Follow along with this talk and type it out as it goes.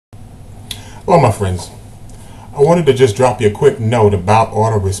Hello, my friends. I wanted to just drop you a quick note about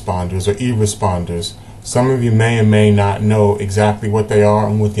autoresponders or eResponders. Some of you may or may not know exactly what they are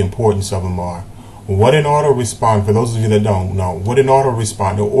and what the importance of them are. What an autoresponder, for those of you that don't know, what an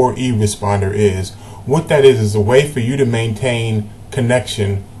autoresponder or eResponder is, what that is a way for you to maintain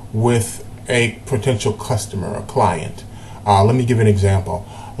connection with a potential customer, a client. Let me give an example.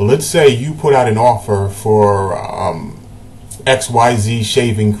 Let's say you put out an offer for XYZ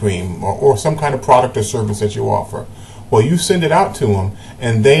shaving cream or some kind of product or service that you offer. Well, you send it out to them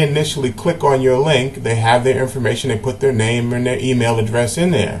and they initially click on your link. They have their information, they put their name and their email address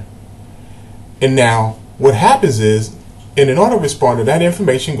in there. And now what happens is, in an autoresponder, that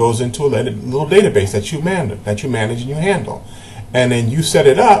information goes into a little database that you manage and you handle. And then you set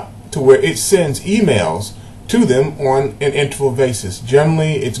it up to where it sends emails to them on an interval basis.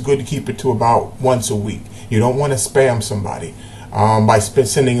 Generally, it's good to keep it to about once a week. You don't want to spam somebody by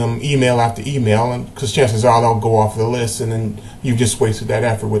sending them email after email, because chances are they'll go off the list and then you've just wasted that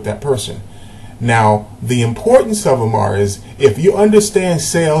effort with that person. Now, the importance of them is, if you understand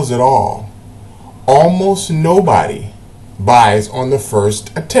sales at all, almost nobody buys on the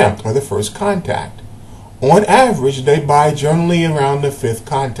first attempt or the first contact. On average, they buy generally around the 5th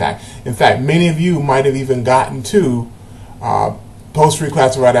contact. In fact, many of you might have even gotten to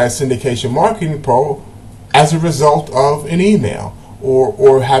post-reclassified as syndication marketing pro as a result of an email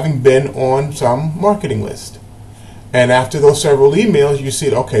or having been on some marketing list. And after those several emails, you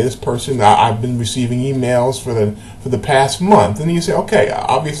see, okay, this person, I've been receiving emails for the past month. And you say, okay,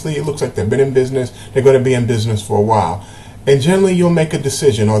 obviously it looks like they've been in business. They're going to be in business for a while. And generally you'll make a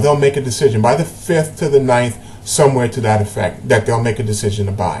decision, or they'll make a decision by the 5th to the 9th, somewhere to that effect, that they'll make a decision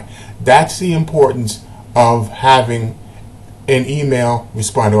to buy. That's the importance of having an email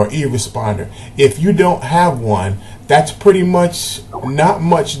responder or e-responder. If you don't have one, that's pretty much not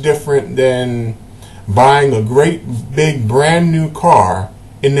much different than buying a great big brand new car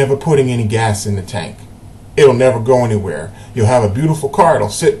and never putting any gas in the tank. It'll never go anywhere. You'll have a beautiful car, it'll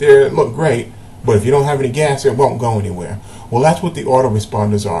sit there, it'll look great, but if you don't have any gas, it won't go anywhere. Well, that's what the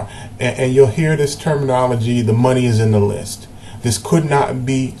autoresponders are. And you'll hear this terminology, the money is in the list. This could not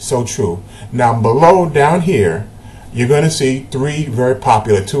be so true. Now, below down here, you're going to see three very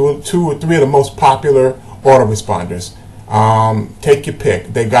popular, two or three of the most popular autoresponders. Take your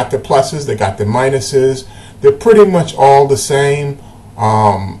pick. They got the pluses, they got the minuses. They're pretty much all the same.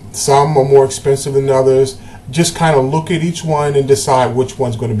 Some are more expensive than others. Just kind of look at each one and decide which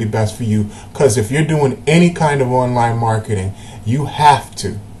one's going to be best for you. Because if you're doing any kind of online marketing, you have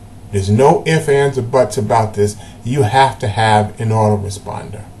to. There's no ifs, ands, or buts about this. You have to have an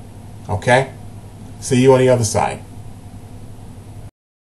autoresponder. Okay? See you on the other side.